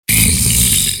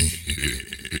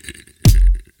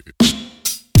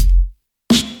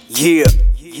Yeah,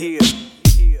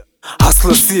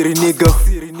 Hustler City, nigga.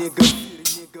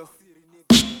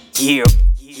 Yeah,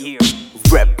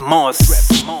 Rap Moss.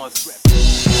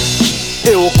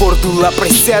 Eu acordo lá para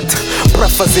as 7 pra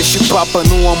fazer chipapa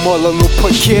numa mola no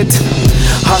paquete.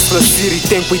 Hustler City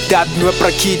tem cuidado, não é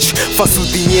pra kids. Faço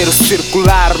dinheiro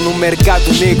circular no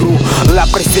mercado negro. Lá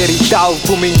para ser e tal,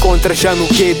 tu me encontras já no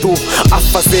gueto, a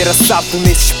fazer assalto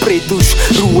nesses pretos,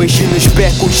 ruas e nos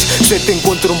becos. Cê te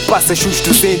encontram, passas os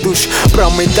 200 pra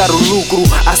aumentar o lucro.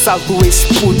 Assalto esses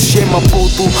putos, gema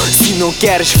puto. Se não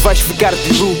queres vais ficar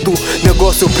de luto.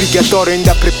 Negócio obrigatório,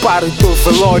 ainda preparo o teu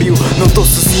velório. Não tô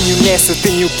sozinho nessa,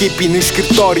 tenho equipe no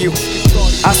escritório.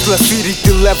 Hustler City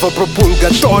te leva pro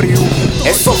purgatório.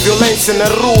 É só violência na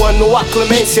rua, não há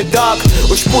clemência, dog.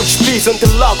 Os putos pisam-te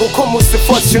logo como se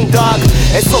fosse um dog.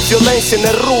 É só violência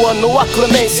na rua, não há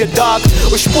clemência, dog.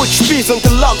 Os putos pisam-te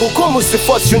logo como se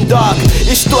fosse um dog.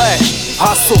 Isto é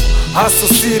Hustle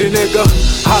City, nigga.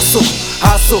 Hustle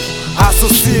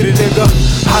City, nigga.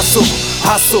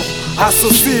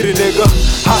 Hustle City, nigga.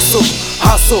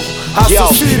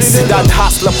 Hustle City, cidade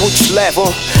hustler, putos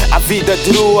levam a vida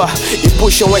de rua e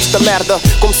puxam esta merda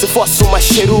como se fosse uma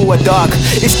cherua, dog.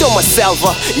 Isto é uma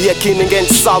selva e aqui ninguém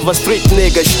te salva. Street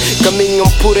niggas caminham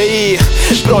por aí,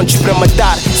 prontos para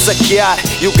matar, saquear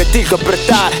e o gatilho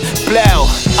apertar. Pleu,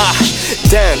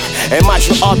 damn, é mais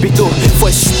um óbito. Foi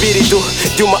esse espírito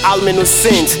de uma alma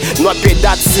inocente. Não há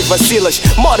piedade se vacilas,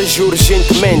 morres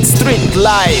urgentemente. Street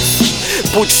life,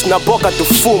 putos na boca do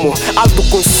fumo, alto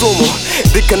consumo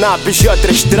de cannabis e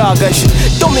outras drogas.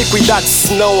 Tome cuidado,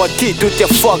 senão aqui tu te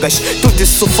afogas, tu te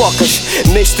sufocas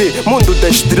neste mundo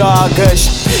das drogas.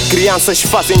 Crianças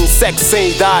fazem sexo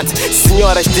sem idade,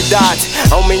 senhoras de idade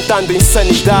aumentando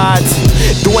insanidade.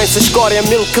 Doenças correm a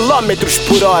 1000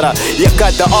 km/h e a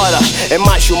cada hora é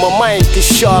mais uma mãe que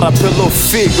chora pelo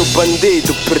filho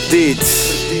bandido perdido.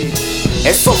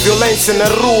 É só violência na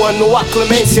rua, não há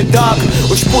clemência, dog.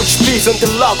 Os putos pisam-te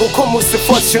logo como se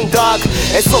fosse um dog.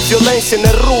 É só violência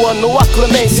na rua, não há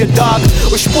clemência, dog.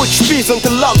 Os putos pisam-te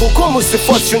logo como se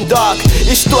fosse um dog.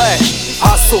 Isto é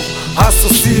Hustle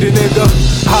City, nigga.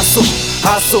 Hustle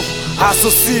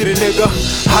City, nigga.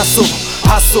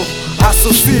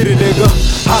 Hustle City, nigga.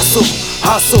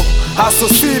 Hustle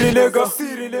City, nigga.